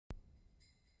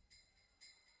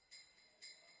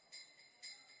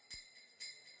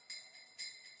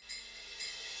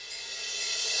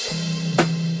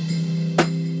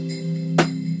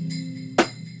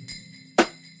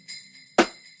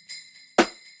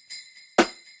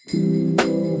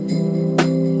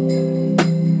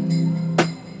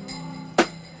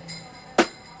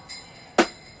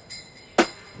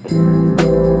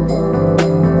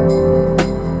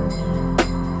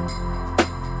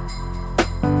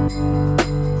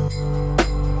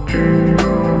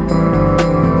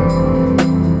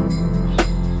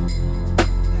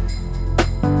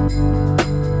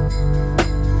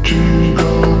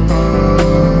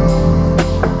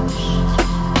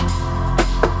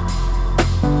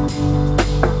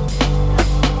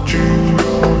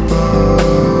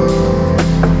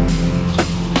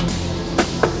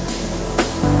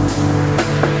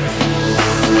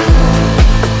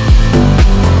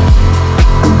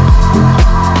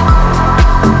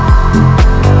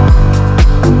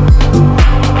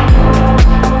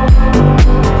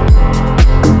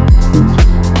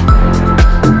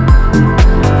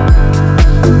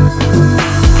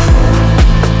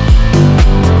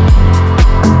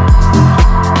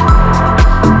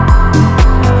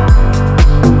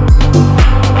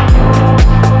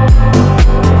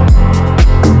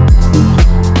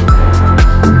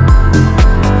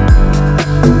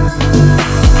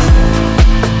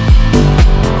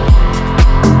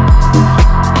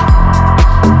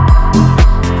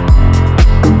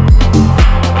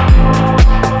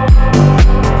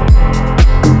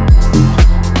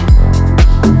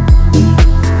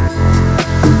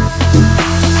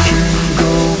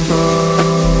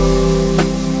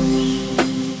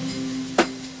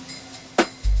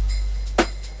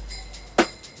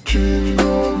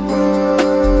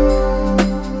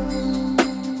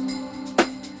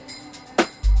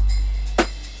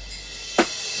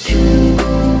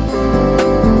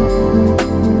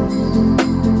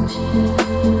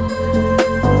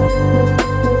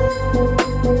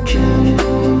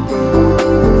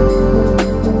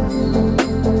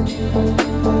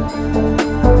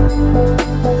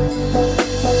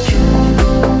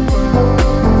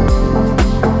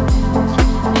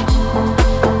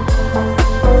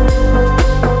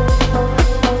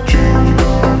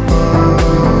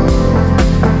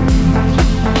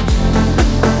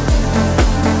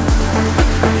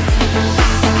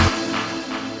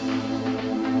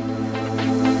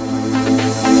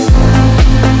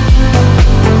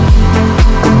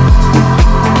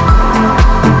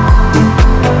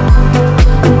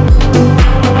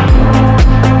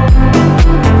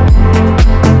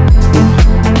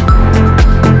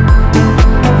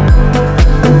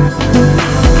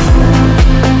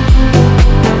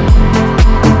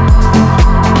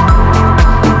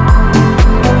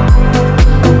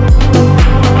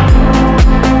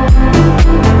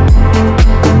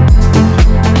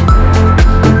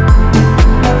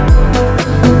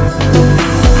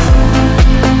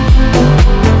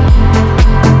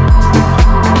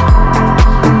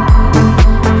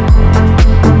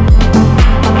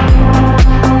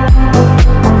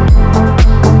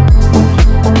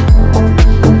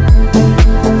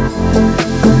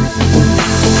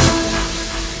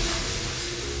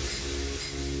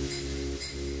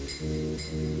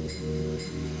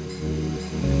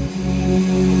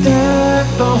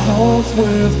the halls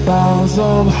with boughs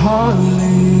of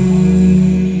holly.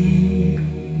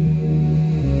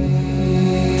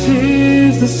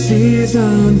 'Tis the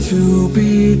season to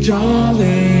be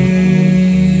jolly.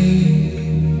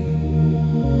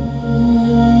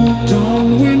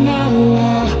 Don't we know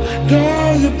our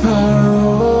gay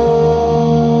apparel?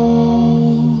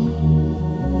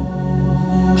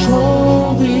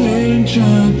 Troll the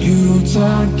ancient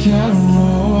Yuletide carol.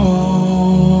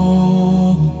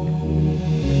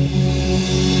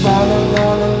 Fa la la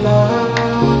la la,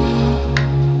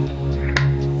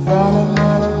 fa la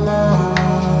la la la,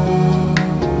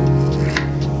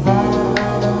 fa la la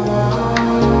la la,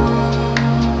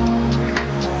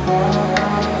 fa la la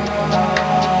la.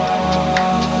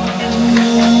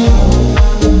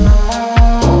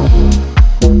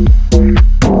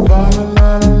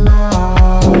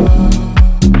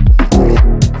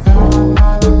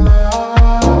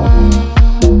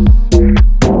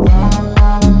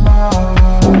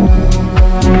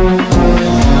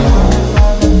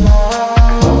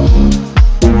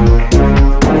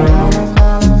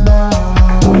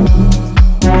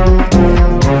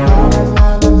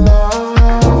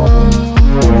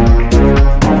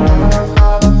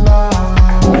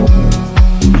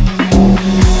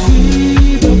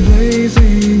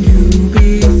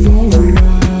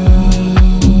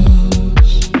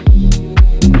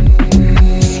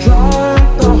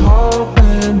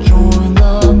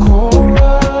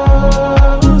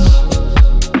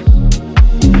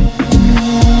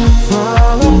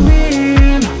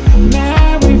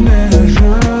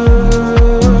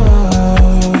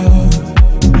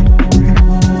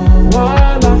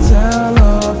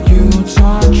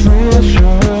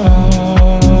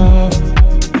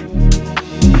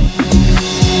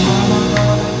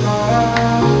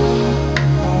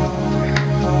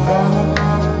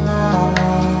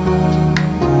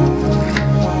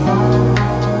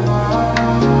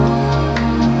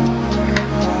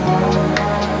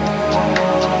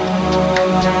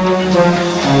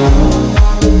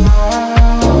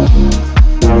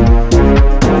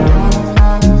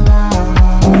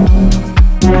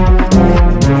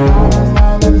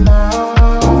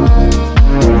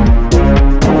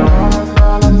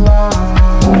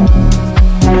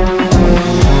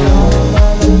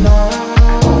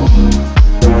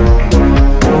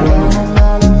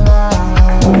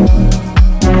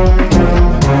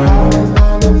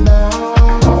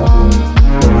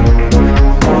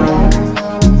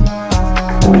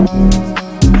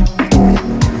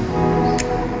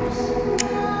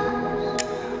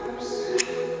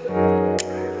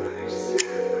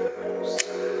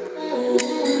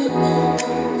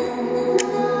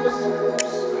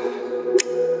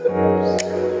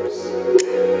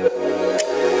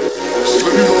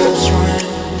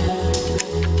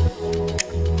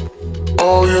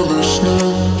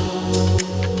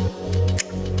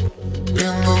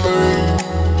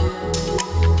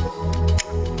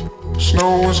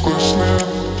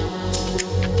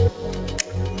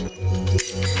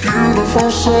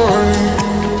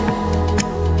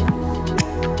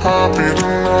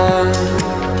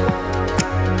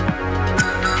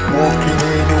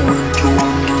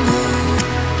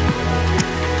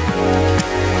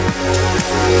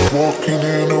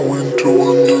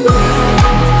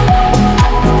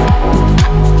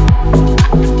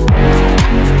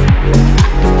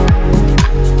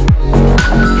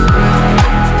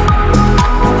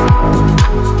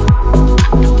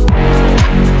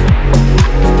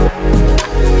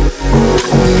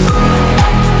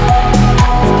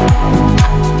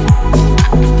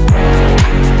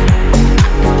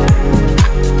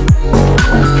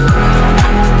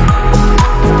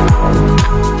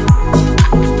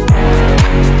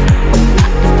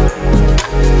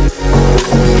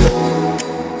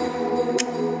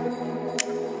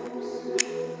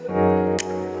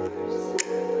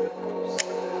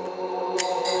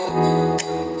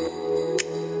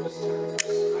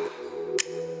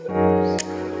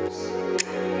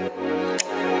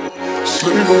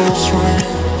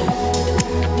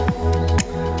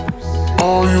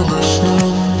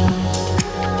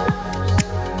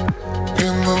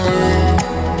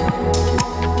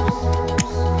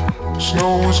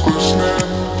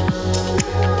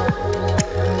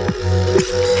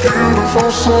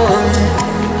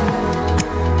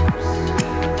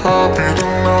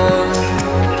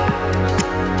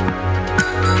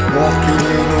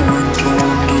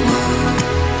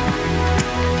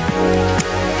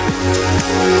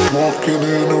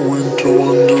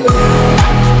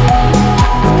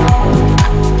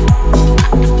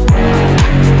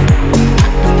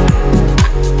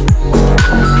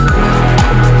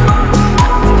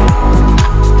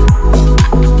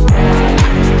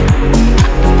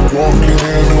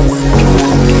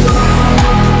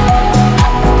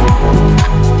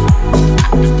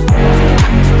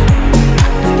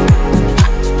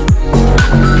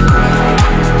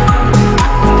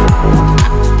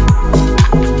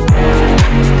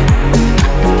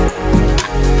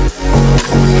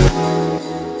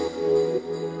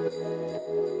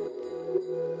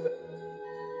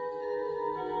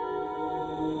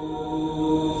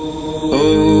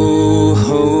 Oh,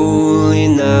 holy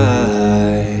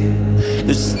night,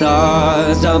 the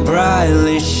stars are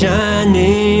brightly shining.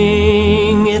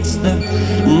 It's the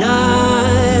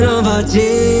night of our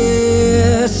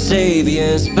dear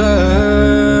Savior's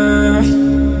birth.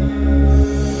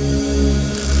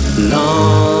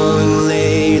 Long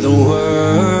lay the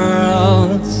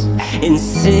worlds in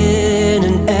sin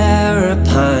and error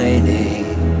pining,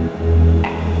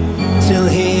 till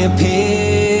he appeared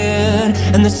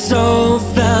and the soul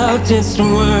felt its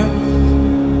worth.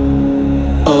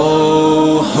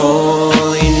 Oh,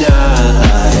 holy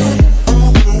night,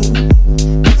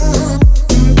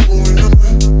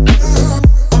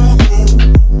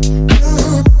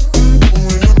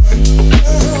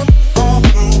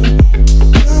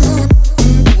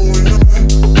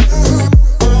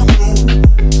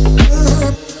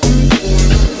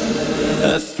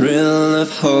 a thrill of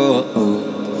hope.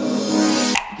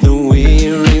 The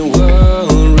weary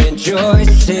world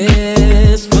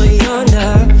rejoices, for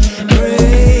yonder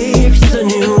breaks a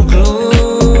new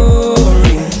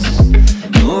glorious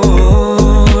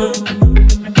morn.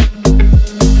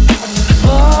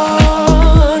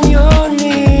 On your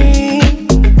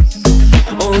knees,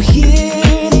 oh,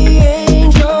 hear the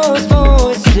angels'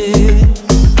 voices.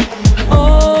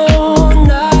 Oh,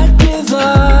 night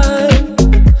divine,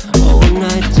 oh,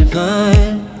 night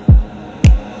divine.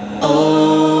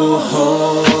 Oh,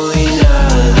 holy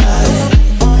night,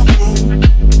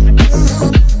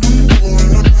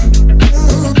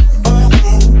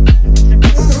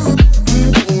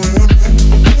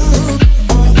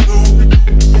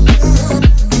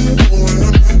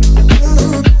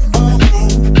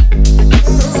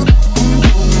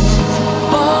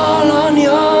 fall on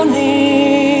your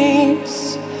knees.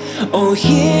 Oh,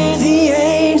 hear the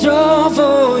angel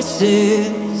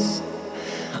voices.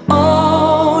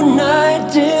 Oh,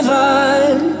 night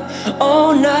divine,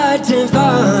 oh, night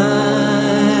divine.